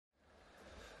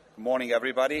Morning,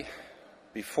 everybody.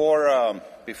 Before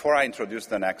I introduce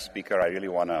the next speaker, I really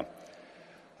want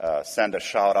to send a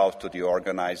shout out to the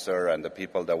organizer and the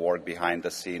people that work behind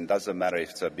the scene. Doesn't matter if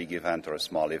it's a big event or a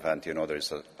small event, you know,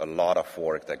 there's a lot of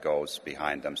work that goes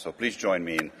behind them. So please join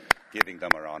me in giving them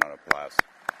a round of applause.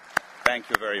 Thank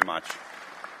you very much.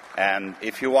 And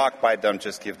if you walk by them,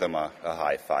 just give them a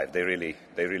high five. They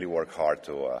really work hard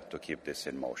to keep this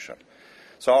in motion.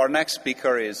 So our next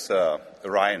speaker is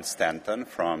Ryan Stanton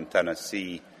from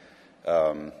Tennessee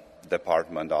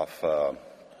Department of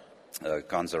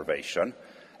Conservation.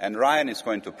 And Ryan is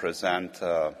going to present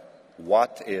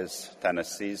what is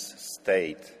Tennessee's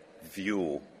state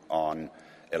view on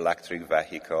electric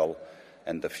vehicle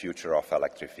and the future of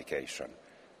electrification.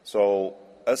 So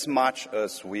as much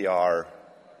as we are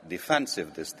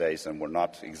defensive these days and we're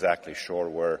not exactly sure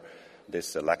where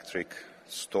this electric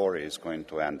story is going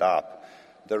to end up,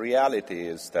 the reality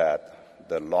is that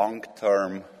the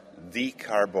long-term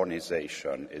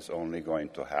decarbonization is only going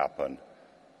to happen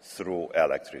through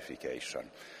electrification.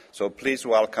 So please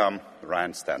welcome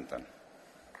Ryan Stanton.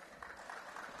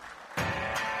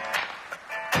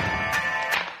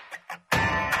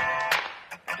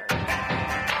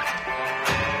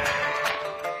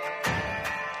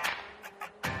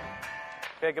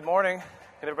 Okay, good morning.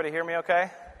 Can everybody hear me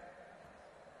okay?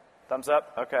 Thumbs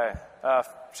up? Okay.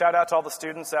 Shout out to all the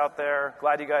students out there.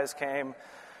 Glad you guys came.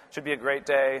 Should be a great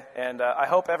day. And I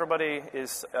hope everybody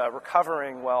is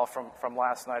recovering well from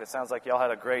last night. It sounds like y'all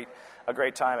had a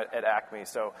great time at Acme.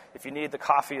 So if you need, the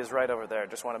coffee is right over there.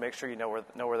 Just want to make sure you know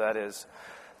where that is.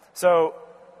 So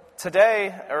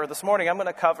today, or this morning, I'm going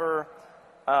to cover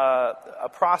a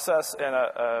process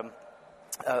and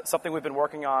something we've been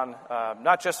working on,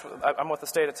 not just, I'm with the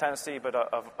state of Tennessee, but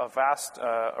a vast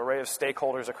array of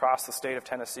stakeholders across the state of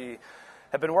Tennessee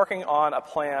have been working on a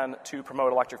plan to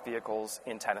promote electric vehicles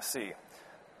in Tennessee.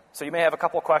 So you may have a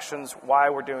couple of questions why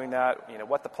we're doing that,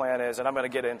 what the plan is, and I'm going to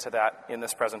get into that in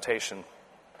this presentation.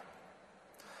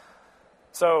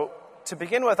 So to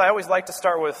begin with, I always like to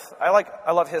start with,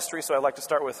 I love history, so I like to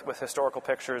start with historical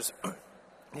pictures.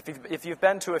 If you've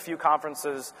been to a few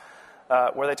conferences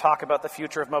where they talk about the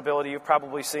future of mobility, you've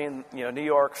probably seen, New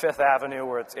York, Fifth Avenue,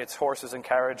 where it's horses and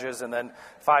carriages, and then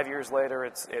 5 years later,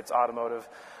 it's automotive.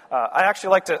 I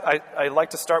actually like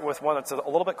to start with one that's a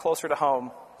little bit closer to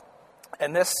home,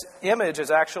 and this image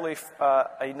is actually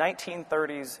a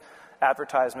 1930s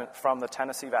advertisement from the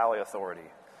Tennessee Valley Authority.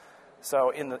 So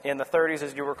in the 30s,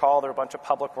 as you recall, there were a bunch of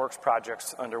public works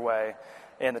projects underway,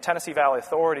 and the Tennessee Valley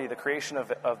Authority, the creation of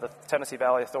the Tennessee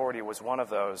Valley Authority was one of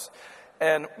those.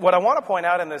 And what I want to point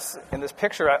out in this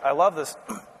picture, I love this.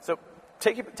 So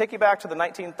take you back to the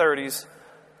 1930s.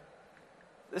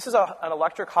 This is an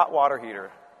electric hot water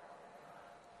heater.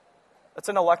 That's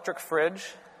an electric fridge,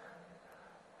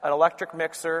 an electric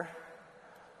mixer,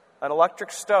 an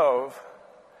electric stove,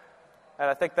 and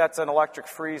I think that's an electric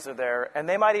freezer there. And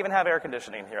they might even have air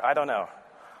conditioning here. I don't know.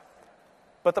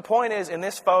 But the point is, in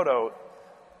this photo,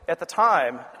 at the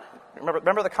time,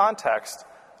 remember the context,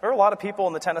 there were a lot of people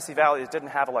in the Tennessee Valley that didn't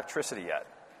have electricity yet.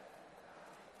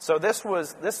 So this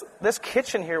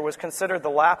kitchen here was considered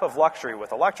the lap of luxury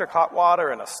with electric hot water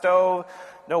and a stove,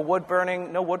 no wood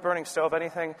burning stove,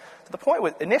 anything. To the point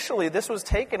with initially this was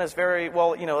taken as very,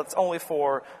 well, it's only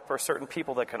for certain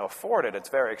people that can afford it. It's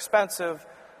very expensive.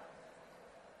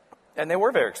 And they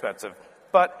were very expensive.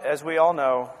 But as we all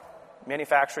know,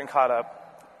 manufacturing caught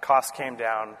up, costs came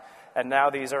down, and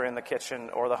now these are in the kitchen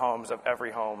or the homes of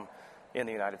every home in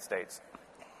the United States.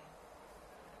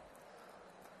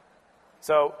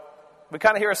 So we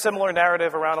kind of hear a similar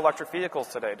narrative around electric vehicles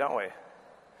today, don't we?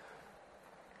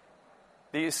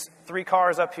 These three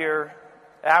cars up here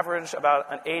average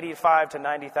about an $85,000 to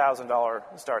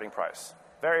 $90,000 starting price.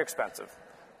 Very expensive.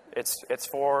 It's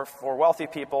for wealthy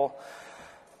people.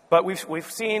 But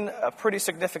we've seen a pretty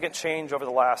significant change over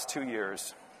the last 2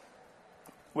 years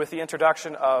with the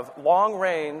introduction of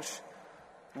long-range,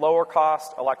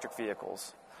 lower-cost electric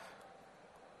vehicles.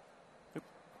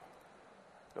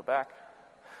 Go back.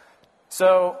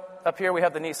 So up here we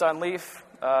have the Nissan Leaf.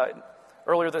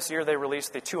 Earlier this year they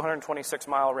released the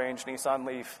 226-mile range Nissan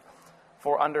Leaf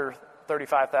for under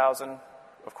 $35,000.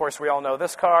 Of course, we all know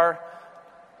this car.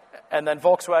 And then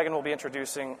Volkswagen will be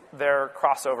introducing their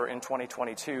crossover in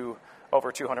 2022,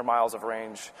 over 200 miles of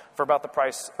range, for about the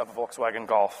price of a Volkswagen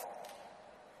Golf.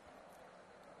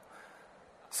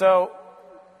 So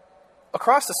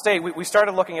across the state, we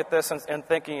started looking at this and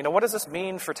thinking, what does this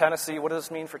mean for Tennessee? What does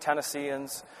this mean for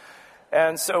Tennesseans?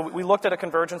 And so we looked at a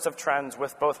convergence of trends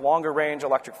with both longer range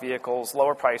electric vehicles,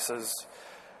 lower prices,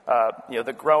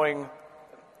 the growing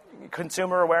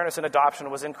consumer awareness and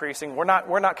adoption was increasing. We're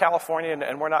not California,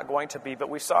 and we're not going to be, but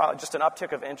we saw just an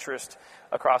uptick of interest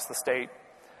across the state.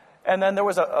 And then there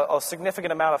was a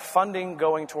significant amount of funding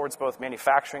going towards both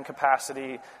manufacturing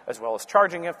capacity as well as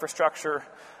charging infrastructure.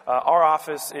 Our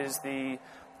office is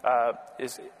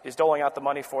doling out the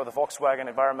money for the Volkswagen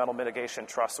Environmental Mitigation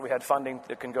Trust. So we had funding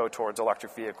that can go towards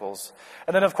electric vehicles.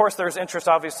 And then, of course, there's interest,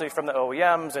 obviously, from the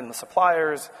OEMs and the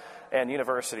suppliers and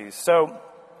universities. So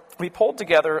we pulled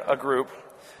together a group,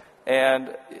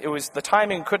 and the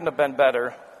timing couldn't have been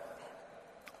better.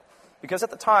 Because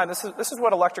at the time, this is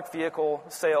what electric vehicle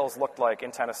sales looked like in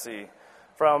Tennessee.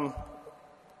 From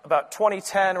about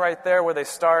 2010 right there where they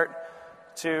start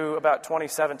to about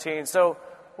 2017. So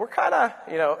we're kind of,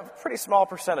 a pretty small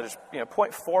percentage,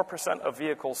 0.4% of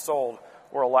vehicles sold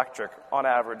were electric on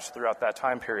average throughout that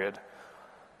time period.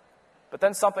 But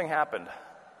then something happened.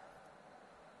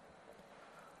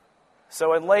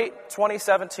 So in late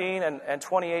 2017 and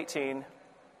 2018,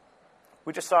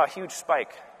 we just saw a huge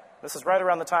spike. This is right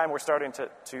around the time we're starting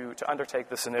to undertake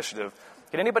this initiative.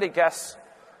 Can anybody guess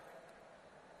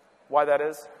why that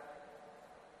is?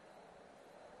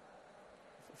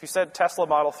 If you said Tesla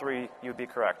Model 3, you'd be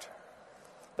correct.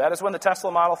 That is when the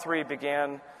Tesla Model 3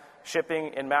 began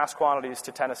shipping in mass quantities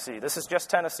to Tennessee. This is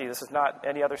just Tennessee. This is not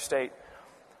any other state.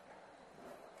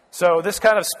 So this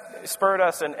kind of spurred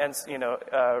us and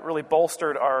really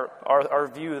bolstered our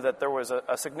view that there was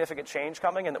a significant change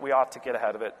coming and that we ought to get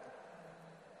ahead of it.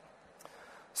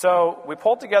 So we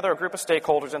pulled together a group of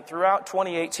stakeholders, and throughout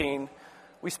 2018,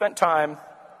 we spent time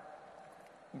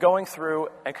going through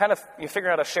and kind of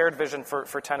figuring out a shared vision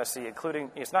for Tennessee, including,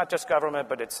 it's not just government,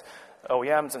 but it's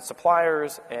OEMs and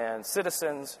suppliers and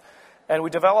citizens. And we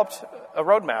developed a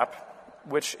roadmap,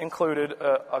 which included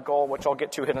a goal, which I'll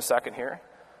get to in a second here.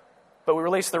 But we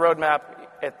released the roadmap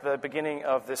at the beginning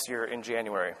of this year in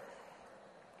January.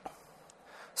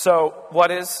 So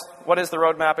what is the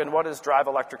roadmap, and what is Drive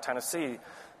Electric Tennessee,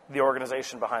 the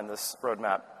organization behind this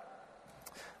roadmap?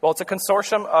 Well, it's a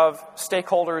consortium of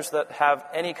stakeholders that have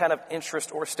any kind of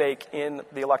interest or stake in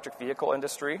the electric vehicle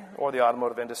industry or the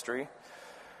automotive industry.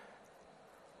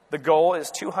 The goal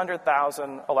is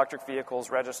 200,000 electric vehicles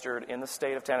registered in the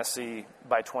state of Tennessee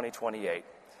by 2028,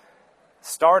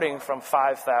 starting from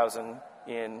 5,000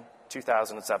 in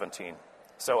 2017.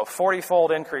 So a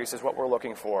 40-fold increase is what we're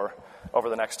looking for over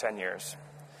the next 10 years.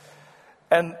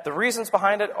 And the reasons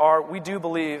behind it are we do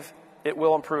believe it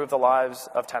will improve the lives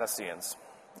of Tennesseans.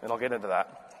 And I'll get into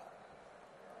that.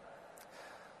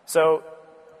 So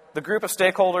the group of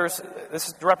stakeholders,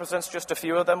 this represents just a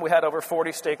few of them. We had over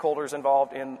 40 stakeholders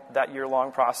involved in that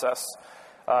year-long process,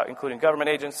 including government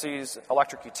agencies,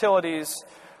 electric utilities,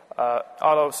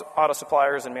 auto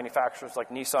suppliers and manufacturers like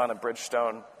Nissan and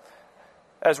Bridgestone,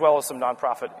 as well as some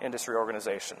nonprofit industry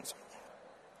organizations.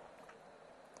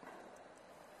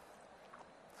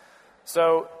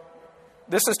 So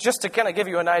this is just to kind of give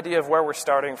you an idea of where we're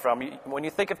starting from. When you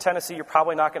think of Tennessee, you're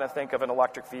probably not going to think of an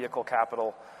electric vehicle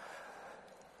capital.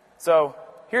 So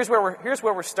here's where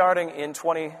we're starting in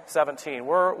 2017.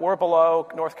 We're below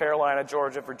North Carolina,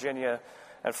 Georgia, Virginia,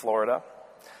 and Florida.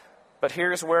 But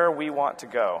here's where we want to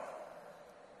go.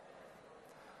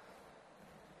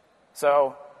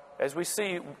 So as we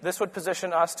see, this would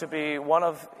position us to be one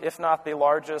of, if not the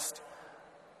largest,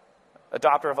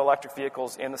 adopter of electric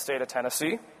vehicles in the state of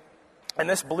Tennessee. And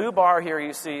this blue bar here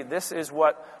you see, this is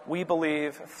what we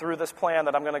believe through this plan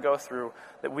that I'm going to go through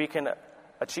that we can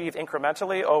achieve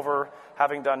incrementally over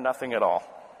having done nothing at all.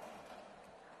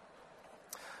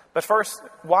 But first,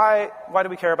 why do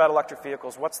we care about electric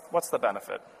vehicles? What's the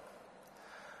benefit?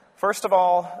 First of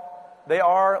all, they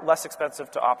are less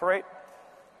expensive to operate.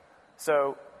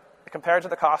 So compared to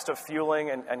the cost of fueling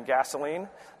and gasoline,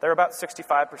 they're about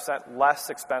 65% less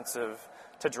expensive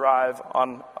to drive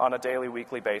on a daily,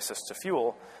 weekly basis to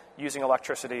fuel using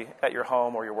electricity at your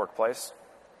home or your workplace.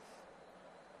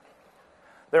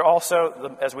 They're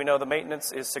also, as we know, the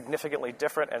maintenance is significantly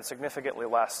different and significantly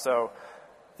less. So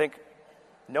think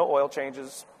no oil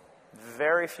changes,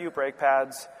 very few brake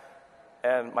pads,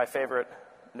 and my favorite,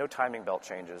 no timing belt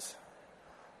changes.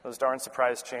 Those darn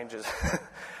surprise changes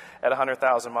at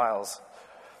 100,000 miles.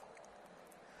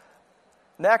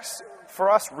 Next, for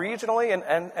us regionally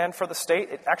and for the state,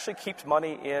 it actually keeps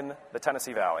money in the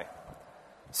Tennessee Valley.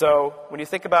 So when you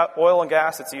think about oil and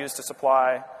gas that's used to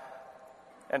supply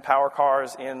and power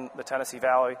cars in the Tennessee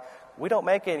Valley, we don't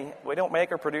make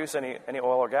or produce any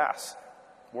oil or gas.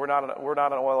 We're not an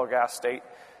oil or gas state,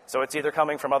 so it's either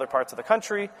coming from other parts of the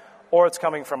country or it's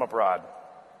coming from abroad.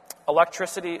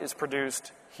 Electricity is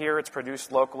produced here, it's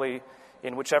produced locally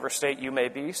in whichever state you may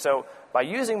be. So by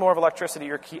using more of electricity,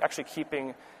 you're actually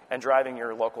keeping and driving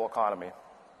your local economy.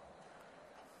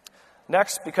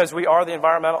 Next, because I am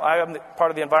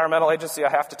part of the environmental agency, I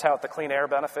have to tout the clean air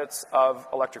benefits of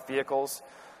electric vehicles.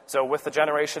 So with the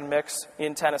generation mix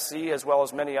in Tennessee, as well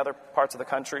as many other parts of the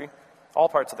country, all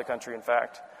parts of the country, in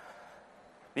fact,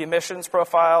 the emissions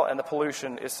profile and the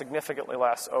pollution is significantly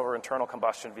less over internal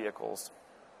combustion vehicles,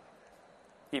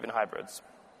 even hybrids.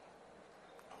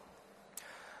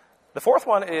 The fourth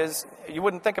one is, you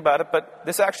wouldn't think about it, but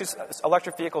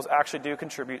electric vehicles actually do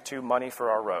contribute to money for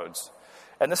our roads.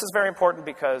 And this is very important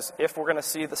because if we're going to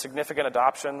see the significant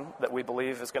adoption that we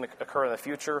believe is going to occur in the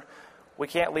future, we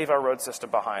can't leave our road system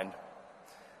behind.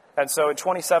 And so in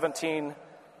 2017,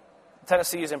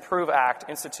 Tennessee's Improve Act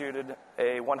instituted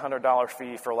a $100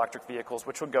 fee for electric vehicles,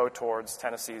 which would go towards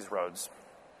Tennessee's roads.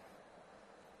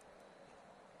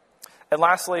 And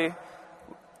lastly,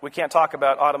 we can't talk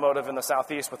about automotive in the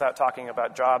Southeast without talking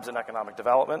about jobs and economic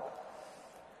development.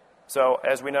 So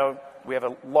as we know, we have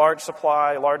a large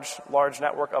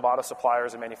network of auto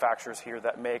suppliers and manufacturers here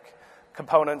that make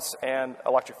components and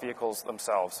electric vehicles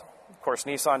themselves. Of course,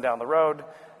 Nissan down the road,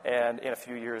 and in a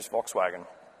few years, Volkswagen.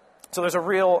 So there's a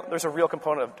real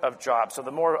component of jobs. So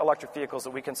the more electric vehicles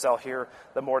that we can sell here,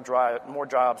 the more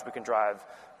jobs we can drive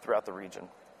throughout the region.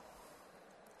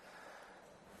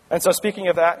 And so speaking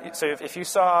of that, so if you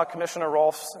saw Commissioner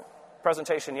Rolfe's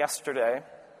presentation yesterday,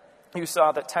 you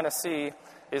saw that Tennessee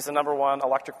is the #1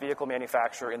 electric vehicle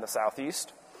manufacturer in the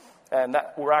Southeast, and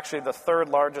that we're actually the third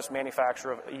largest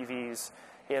manufacturer of EVs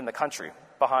in the country,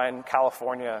 behind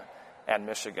California and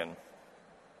Michigan.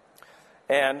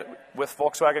 And with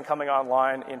Volkswagen coming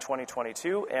online in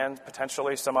 2022 and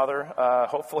potentially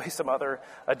hopefully some other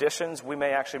additions, we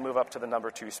may actually move up to the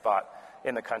 #2 spot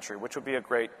in the country, which would be a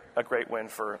great win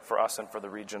for us and for the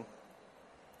region.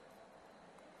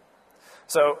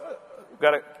 So we've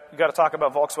got to talk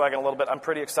about Volkswagen a little bit. I'm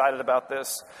pretty excited about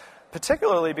this,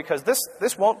 particularly because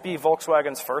this won't be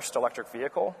Volkswagen's first electric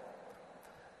vehicle,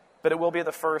 but it will be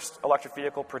the first electric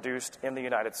vehicle produced in the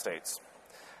United States.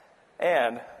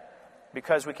 And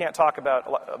because we can't talk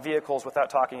about vehicles without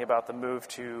talking about the move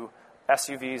to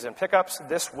SUVs and pickups,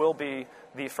 this will be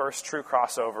the first true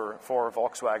crossover for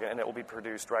Volkswagen, and it will be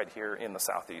produced right here in the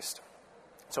Southeast.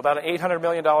 So about an $800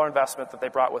 million investment that they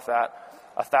brought with that,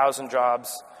 1,000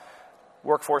 jobs,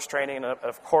 workforce training, and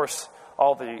of course,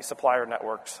 all the supplier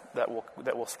networks that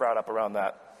will sprout up around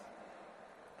that.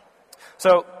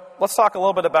 So let's talk a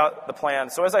little bit about the plan.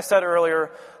 So as I said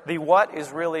earlier, the what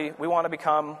is really, we want to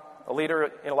become a leader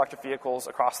in electric vehicles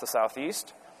across the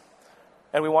Southeast,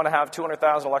 and we want to have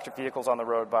 200,000 electric vehicles on the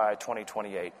road by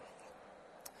 2028.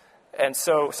 And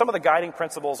so some of the guiding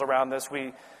principles around this,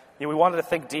 we wanted to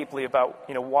think deeply about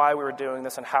why we were doing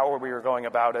this and how we were going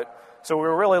about it. So we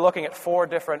were really looking at 4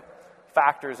 different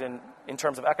factors in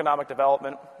terms of economic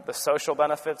development, the social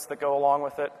benefits that go along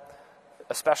with it,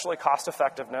 especially cost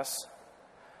effectiveness,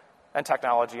 and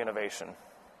technology innovation.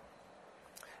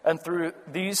 And through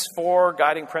these 4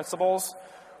 guiding principles,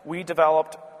 we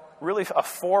developed really a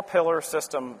 4-pillar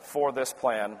system for this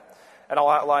plan, and I'll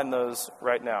outline those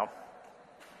right now.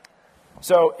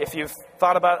 So if you've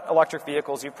thought about electric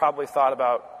vehicles, you've probably thought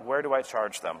about, where do I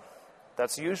charge them?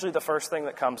 That's usually the first thing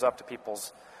that comes up to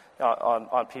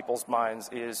on people's minds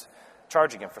is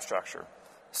charging infrastructure.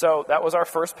 So that was our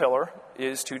first pillar,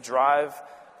 is to drive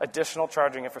additional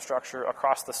charging infrastructure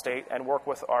across the state and work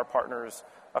with our partners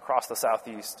across the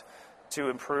Southeast to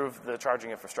improve the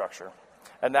charging infrastructure.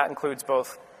 And that includes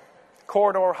both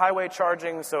corridor highway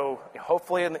charging, so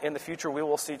hopefully in the future we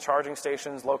will see charging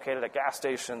stations located at gas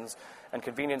stations and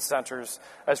convenience centers,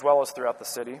 as well as throughout the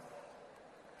city.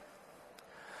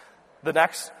 The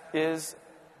next is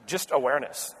just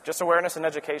awareness and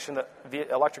education that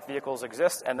electric vehicles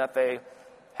exist and that they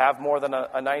have more than a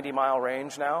 90-mile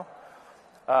range now.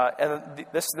 And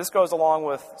this goes along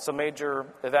with some major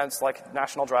events like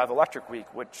National Drive Electric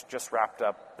Week, which just wrapped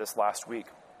up this last week.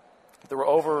 There were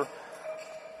over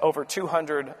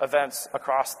 200 events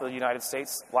across the United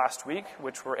States last week,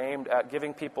 which were aimed at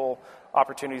giving people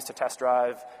opportunities to test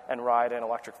drive and ride in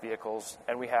electric vehicles,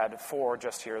 and we had 4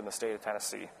 just here in the state of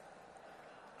Tennessee.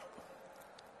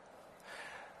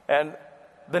 And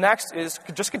the next is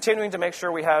just continuing to make sure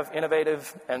we have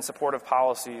innovative and supportive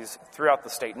policies throughout the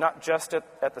state, not just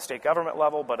at the state government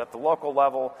level, but at the local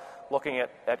level, looking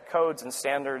at codes and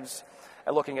standards,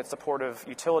 and looking at supportive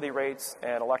utility rates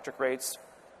and electric rates.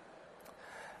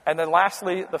 And then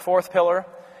lastly, the 4th pillar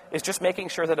is just making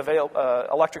sure that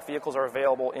electric vehicles are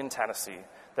available in Tennessee,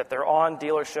 that they're on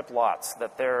dealership lots,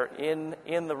 that they're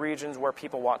in the regions where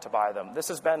people want to buy them. This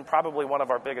has been probably one of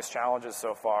our biggest challenges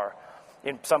so far,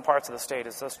 in some parts of the state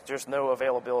is there's no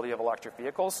availability of electric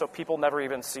vehicles, so people never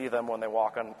even see them when they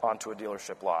walk onto a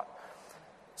dealership lot.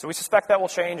 So we suspect that will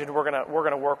change, and we're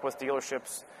going to work with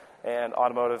dealerships and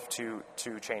automotive to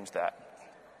change that.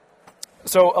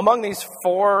 So among these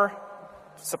 4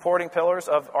 supporting pillars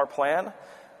of our plan,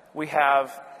 we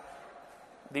have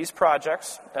these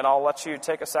projects, and I'll let you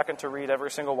take a second to read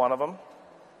every single one of them.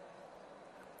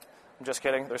 I'm just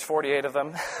kidding. There's 48 of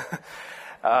them.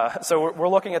 So we're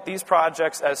looking at these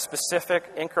projects as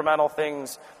specific incremental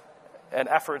things and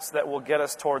efforts that will get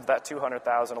us toward that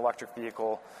 200,000 electric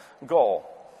vehicle goal.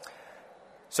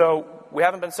 So we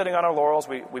haven't been sitting on our laurels.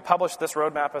 We published this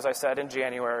roadmap, as I said, in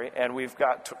January, and we've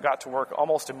got to work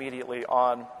almost immediately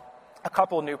on a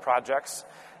couple of new projects.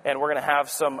 And we're going to have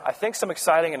some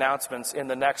exciting announcements in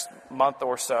the next month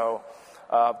or so,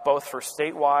 both for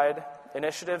statewide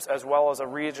initiatives as well as a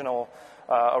regional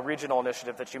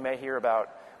initiative that you may hear about,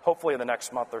 hopefully in the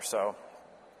next month or so,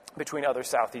 between other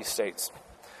Southeast states.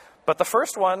 But the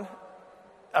first one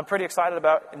I'm pretty excited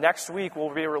about. Next week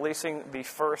we'll be releasing the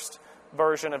first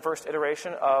version and first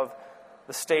iteration of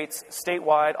the state's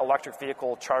statewide electric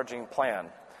vehicle charging plan.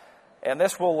 And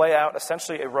this will lay out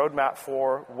essentially a roadmap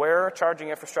for where charging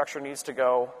infrastructure needs to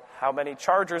go, how many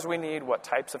chargers we need, what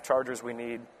types of chargers we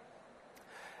need,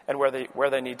 and where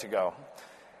they need to go.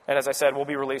 And as I said, we'll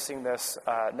be releasing this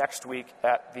next week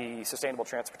at the Sustainable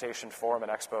Transportation Forum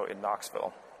and Expo in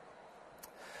Knoxville.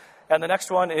 And the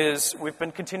next one is we've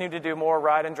been continuing to do more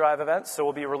ride and drive events, so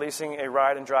we'll be releasing a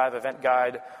ride and drive event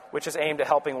guide, which is aimed at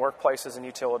helping workplaces and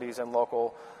utilities and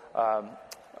local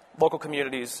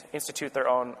communities institute their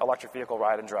own electric vehicle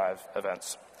ride and drive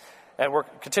events. And we're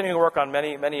continuing to work on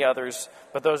many, many others,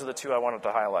 but those are the 2 I wanted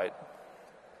to highlight.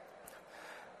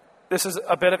 This is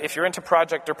a bit of, if you're into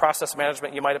project or process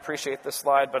management, you might appreciate this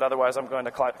slide, but otherwise I'm going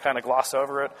to kind of gloss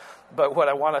over it. But what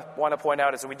I want to point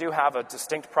out is that we do have a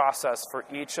distinct process for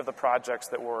each of the projects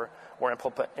that we're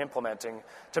implementing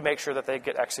to make sure that they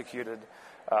get executed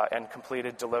and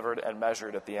completed, delivered, and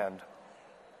measured at the end.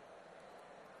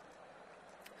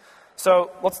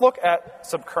 So let's look at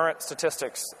some current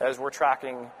statistics as we're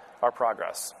tracking our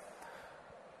progress.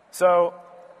 So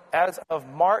as of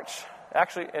March,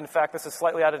 actually, in fact, this is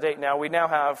slightly out of date now, we now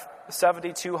have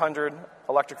 7,200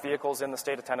 electric vehicles in the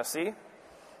state of Tennessee,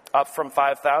 up from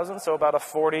 5,000, so about a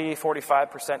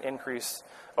 45% increase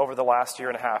over the last year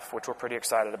and a half, which we're pretty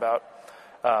excited about.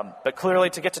 But clearly,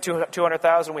 to get to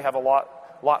 200,000, we have a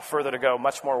lot further to go,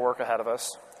 much more work ahead of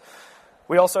us.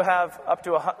 We also have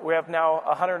we have now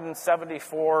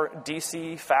 174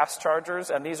 DC fast chargers,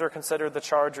 and these are considered the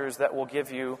chargers that will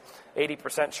give you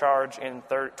 80% charge in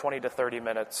 20 to 30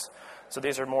 minutes. So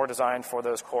these are more designed for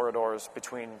those corridors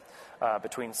between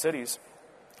cities.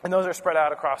 And those are spread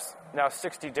out across now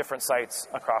 60 different sites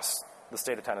across the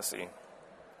state of Tennessee.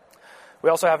 We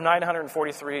also have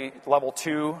 943 level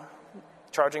 2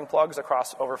 charging plugs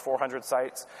across over 400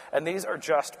 sites, and these are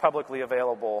just publicly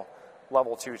available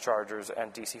level 2 chargers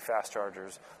and DC fast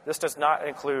chargers. This does not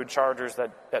include chargers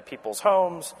at people's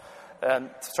homes and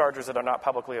chargers that are not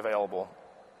publicly available.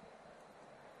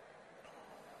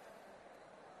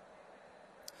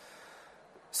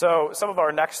 So some of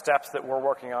our next steps that we're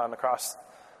working on across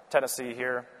Tennessee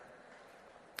here,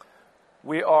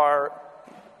 we are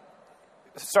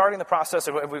starting the process,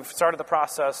 and we've started the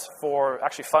process for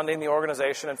actually funding the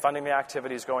organization and funding the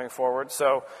activities going forward.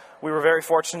 So we were very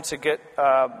fortunate to get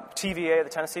TVA, the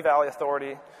Tennessee Valley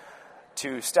Authority,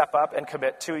 to step up and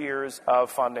commit 2 years of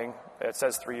funding. It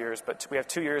says 3 years, but we have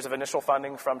 2 years of initial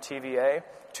funding from TVA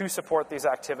to support these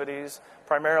activities,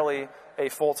 primarily a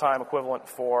full-time equivalent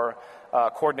for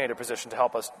coordinator position to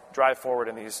help us drive forward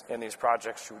in these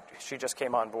projects. She just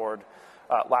came on board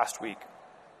last week.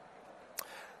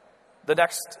 The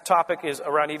next topic is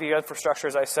around EV infrastructure,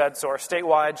 as I said. So our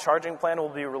statewide charging plan will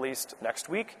be released next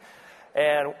week.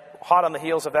 And hot on the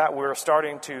heels of that, we're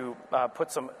starting to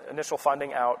put some initial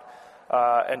funding out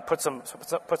and put some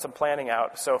planning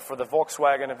out. So for the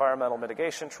Volkswagen Environmental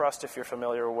Mitigation Trust, if you're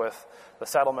familiar with the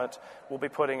settlement, we'll be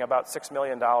putting about $6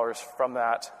 million from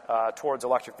that towards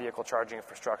electric vehicle charging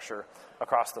infrastructure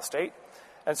across the state.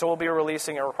 And so we'll be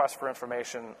releasing a request for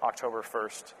information October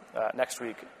 1st next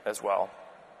week as well.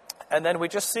 And then we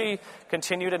just see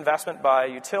continued investment by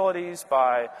utilities,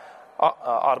 by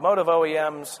automotive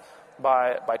OEMs,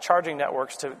 by charging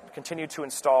networks to continue to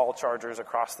install chargers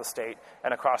across the state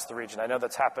and across the region. I know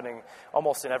that's happening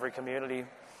almost in every community.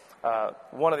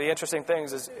 One of the interesting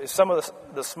things is some of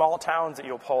the small towns that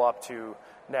you'll pull up to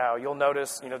now, you'll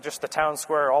notice, just the town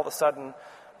square, all of a sudden,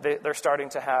 they're starting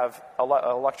to have an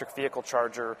electric vehicle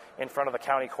charger in front of the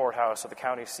county courthouse or the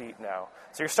county seat now.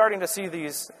 So you're starting to see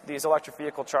these electric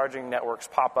vehicle charging networks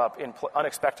pop up in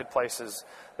unexpected places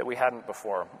that we hadn't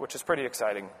before, which is pretty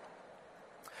exciting.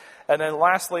 And then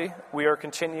lastly, we are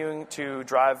continuing to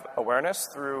drive awareness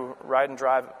through ride and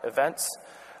drive events,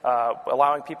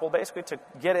 allowing people basically to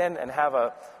get in and have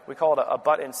we call it a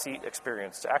butt-in-seat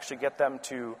experience, to actually get them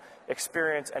to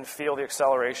experience and feel the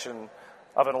acceleration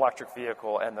of an electric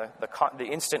vehicle and the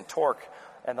instant torque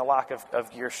and the lack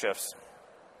of gear shifts.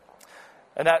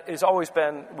 And that has always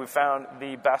been, we've found,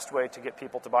 the best way to get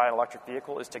people to buy an electric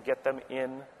vehicle is to get them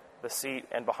in the seat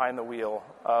and behind the wheel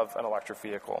of an electric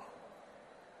vehicle.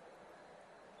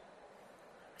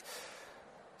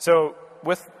 So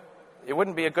it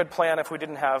wouldn't be a good plan if we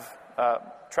didn't have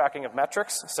tracking of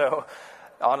metrics. So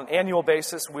on an annual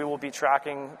basis, we will be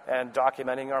tracking and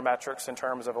documenting our metrics in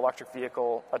terms of electric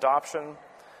vehicle adoption,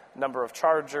 number of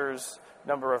chargers,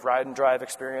 number of ride and drive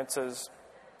experiences.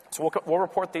 So we'll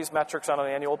report these metrics on an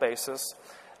annual basis.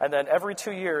 And then every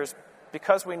 2 years,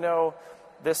 because we know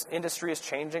this industry is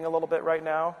changing a little bit right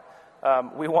now,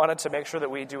 we wanted to make sure that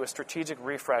we do a strategic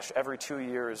refresh every 2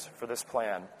 years for this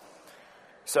plan.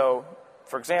 So,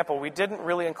 for example, we didn't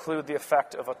really include the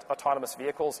effect of autonomous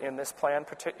vehicles in this plan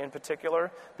in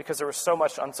particular because there was so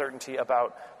much uncertainty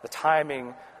about the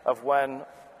timing of when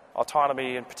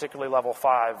autonomy, and particularly level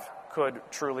 5, could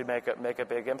truly make a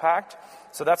big impact.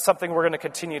 So that's something we're going to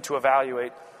continue to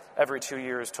evaluate every 2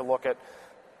 years to look at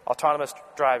autonomous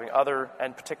driving,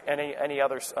 any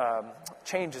other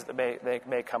changes that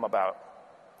may come about.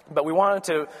 But we wanted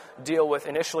to deal with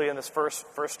initially in this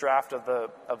first draft of the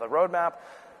roadmap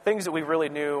things that we really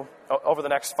knew over the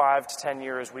next 5 to 10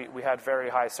 years we had very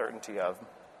high certainty of.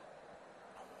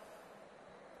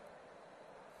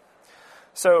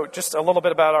 So just a little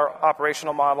bit about our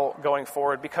operational model going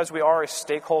forward. Because we are a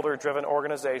stakeholder-driven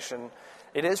organization,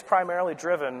 it is primarily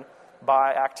driven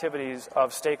by activities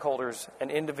of stakeholders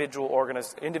and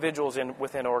individuals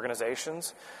within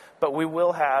organizations. But we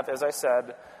will have, as I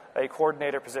said, a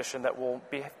coordinator position that will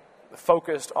be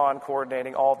focused on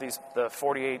coordinating all of the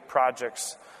 48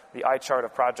 projects, the eye chart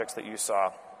of projects that you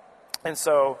saw. And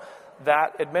so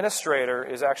that administrator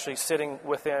is actually sitting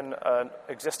within an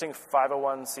existing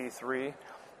 501c3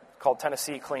 called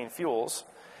Tennessee Clean Fuels,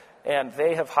 and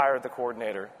they have hired the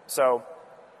coordinator. So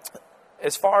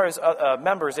as far as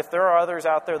members, if there are others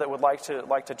out there that would like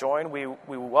to join,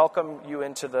 we welcome you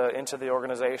into the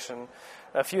organization.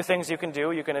 A few things you can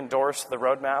do: you can endorse the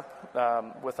roadmap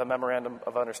with a memorandum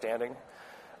of understanding.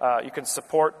 You can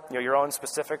support your own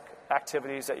specific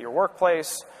activities at your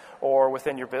workplace or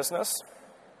within your business,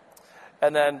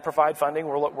 and then provide funding.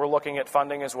 We're looking at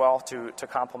funding as well to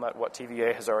complement what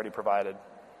TVA has already provided.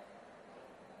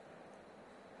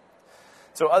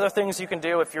 So other things you can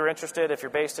do if you're interested, if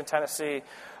you're based in Tennessee,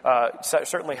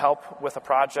 certainly help with a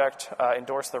project,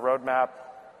 endorse the roadmap,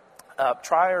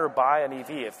 try or buy an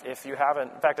EV if you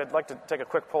haven't. In fact, I'd like to take a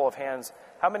quick poll of hands.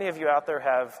 How many of you out there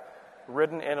have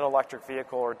ridden in an electric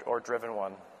vehicle or driven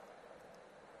one?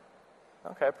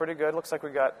 Okay, pretty good. Looks like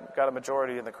we got a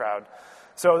majority in the crowd.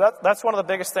 So that's one of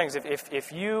the biggest things.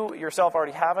 If you yourself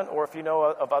already haven't, or if you know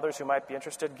of others who might be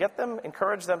interested,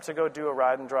 encourage them to go do a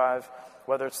ride and drive,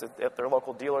 whether it's at their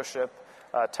local dealership.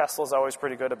 Tesla's always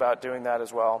pretty good about doing that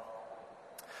as well.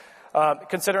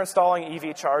 Consider installing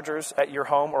EV chargers at your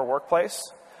home or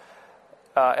workplace,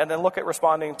 and then look at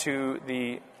responding to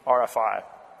the RFI.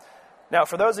 Now,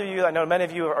 for those of you, I know many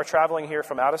of you are traveling here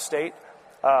from out of state.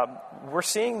 We're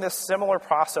seeing this similar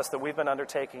process that we've been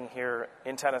undertaking here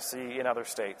in Tennessee in other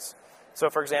states. So,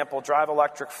 for example, Drive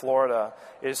Electric Florida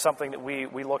is something that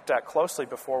we looked at closely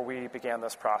before we began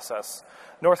this process.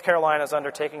 North Carolina is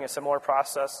undertaking a similar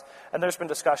process, and there's been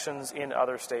discussions in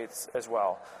other states as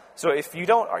well. So if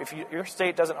your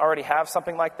state doesn't already have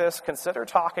something like this, consider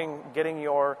getting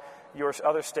your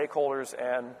other stakeholders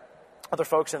and other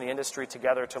folks in the industry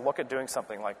together to look at doing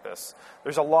something like this.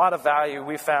 There's a lot of value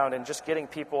we found in just getting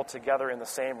people together in the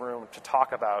same room to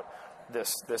talk about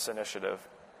this initiative.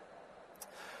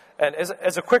 And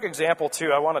as a quick example,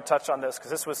 too, I want to touch on this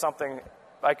because this was something,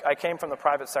 I came from the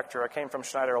private sector. I came from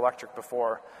Schneider Electric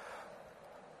before.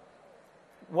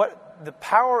 The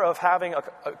power of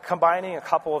combining a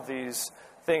couple of these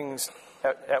things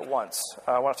at once.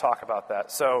 I want to talk about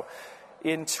that. So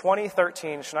in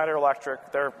 2013, Schneider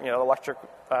Electric, they're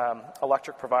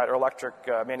electric provider, electric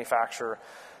manufacturer,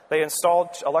 they installed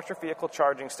electric vehicle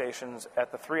charging stations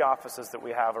at the 3 offices that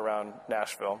we have around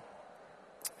Nashville.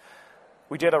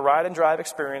 We did a ride and drive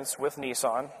experience with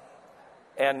Nissan,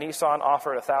 and Nissan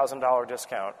offered a $1,000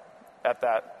 discount at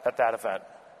that event.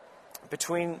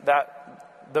 Between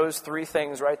those three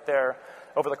things right there,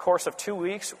 over the course of 2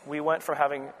 weeks, we went from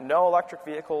having no electric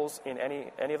vehicles in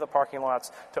any of the parking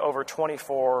lots to over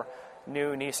 24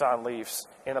 new Nissan Leafs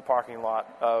in the parking lot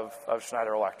of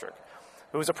Schneider Electric.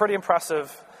 It was a pretty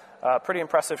impressive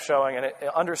showing, and it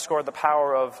underscored the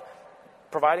power of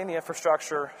providing the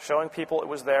infrastructure, showing people it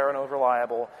was there and it was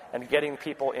reliable, and getting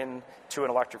people into an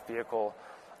electric vehicle.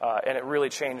 And it really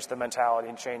changed the mentality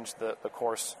and changed the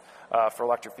course for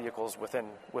electric vehicles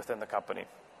within the company.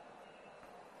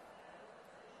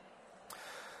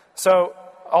 So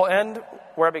I'll end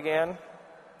where I began,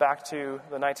 back to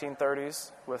the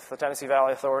 1930s with the Tennessee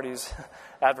Valley Authority's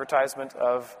advertisement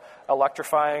of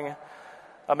electrifying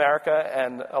America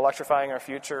and electrifying our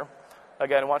future.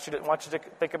 Again, I want you to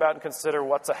think about and consider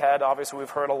what's ahead. Obviously,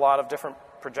 we've heard a lot of different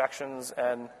projections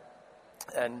and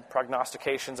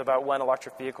prognostications about when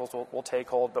electric vehicles will take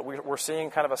hold, but we're seeing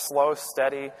kind of a slow,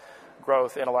 steady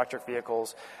growth in electric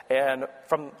vehicles. And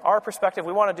from our perspective,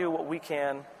 we want to do what we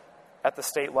can at the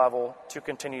state level to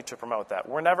continue to promote that.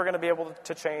 We're never going to be able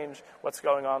to change what's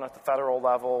going on at the federal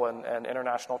level and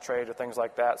international trade or things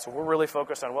like that. So we're really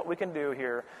focused on what we can do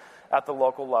here at the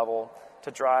local level to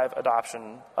drive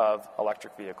adoption of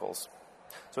electric vehicles.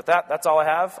 So with that, that's all I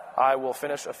have. I will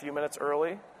finish a few minutes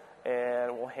early,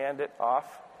 and we'll hand it off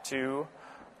to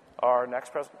our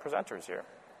next presenters here.